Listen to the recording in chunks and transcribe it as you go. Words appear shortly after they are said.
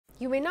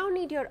You may now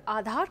need your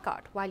Aadhaar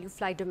card while you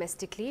fly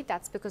domestically.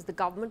 That's because the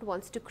government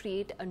wants to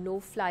create a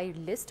no-fly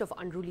list of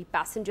unruly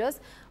passengers,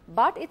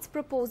 but it's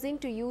proposing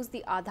to use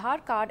the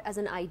Aadhaar card as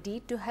an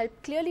ID to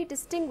help clearly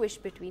distinguish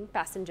between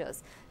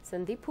passengers.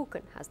 Sandeep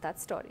Phukan has that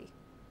story.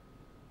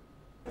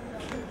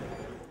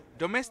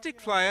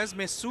 Domestic flyers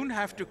may soon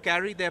have to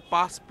carry their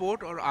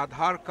passport or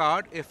Aadhaar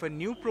card if a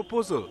new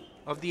proposal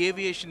of the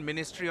Aviation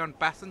Ministry on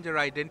passenger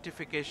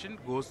identification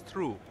goes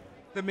through.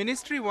 The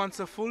ministry wants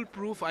a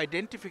foolproof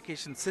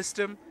identification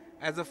system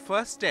as a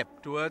first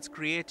step towards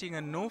creating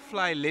a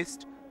no-fly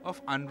list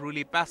of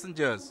unruly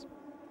passengers.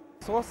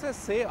 Sources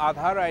say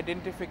Aadhaar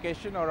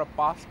identification or a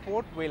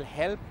passport will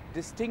help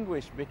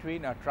distinguish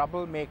between a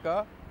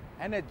troublemaker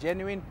and a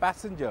genuine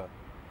passenger,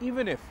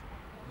 even if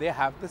they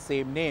have the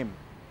same name.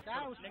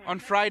 On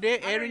Friday,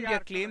 Air India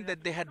claimed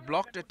that they had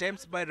blocked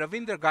attempts by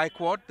Ravindra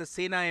Gaikwad, the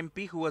Sena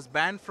MP who was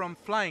banned from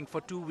flying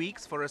for 2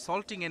 weeks for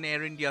assaulting an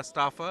Air India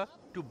staffer,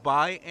 to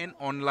buy an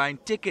online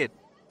ticket.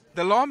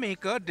 The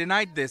lawmaker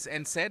denied this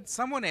and said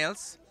someone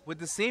else with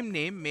the same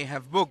name may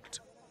have booked.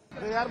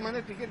 यार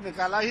मैंने ticket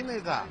निकाला ही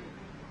नहीं था,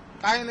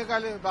 काहे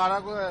निकाले? 12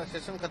 को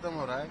session खत्म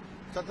हो रहा है,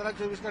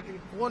 17-24 का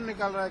टिकट कौन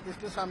निकाल रहा है,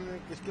 किसके सामने,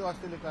 किसके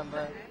वास्ते निकाल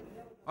रहा है?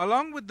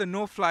 Along with the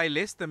no-fly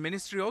list, the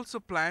ministry also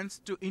plans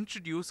to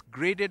introduce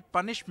graded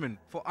punishment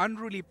for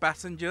unruly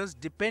passengers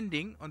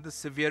depending on the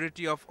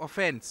severity of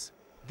offence.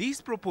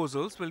 These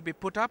proposals will be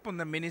put up on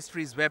the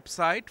ministry's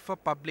website for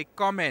public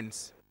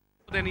comments.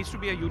 There needs to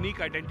be a unique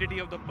identity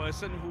of the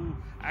person who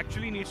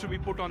actually needs to be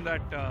put on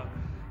that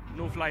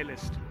no-fly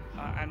list.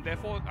 And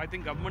therefore, I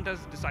think government has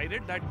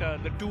decided that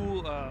the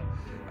two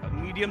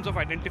mediums of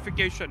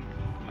identification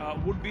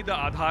would be the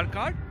Aadhaar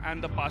card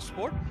and the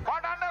passport.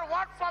 But under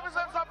what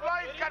provisions of law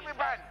it can be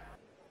banned?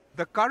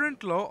 The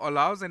current law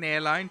allows an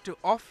airline to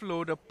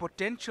offload a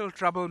potential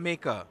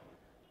troublemaker,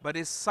 but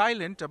is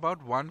silent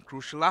about one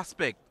crucial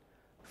aspect.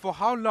 For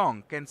how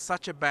long can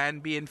such a ban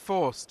be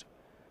enforced?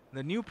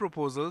 The new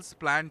proposals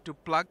plan to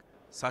plug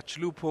such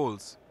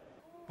loopholes.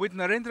 With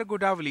Narendra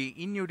Godavali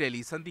in New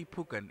Delhi, Sandeep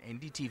Phukan,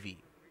 NDTV.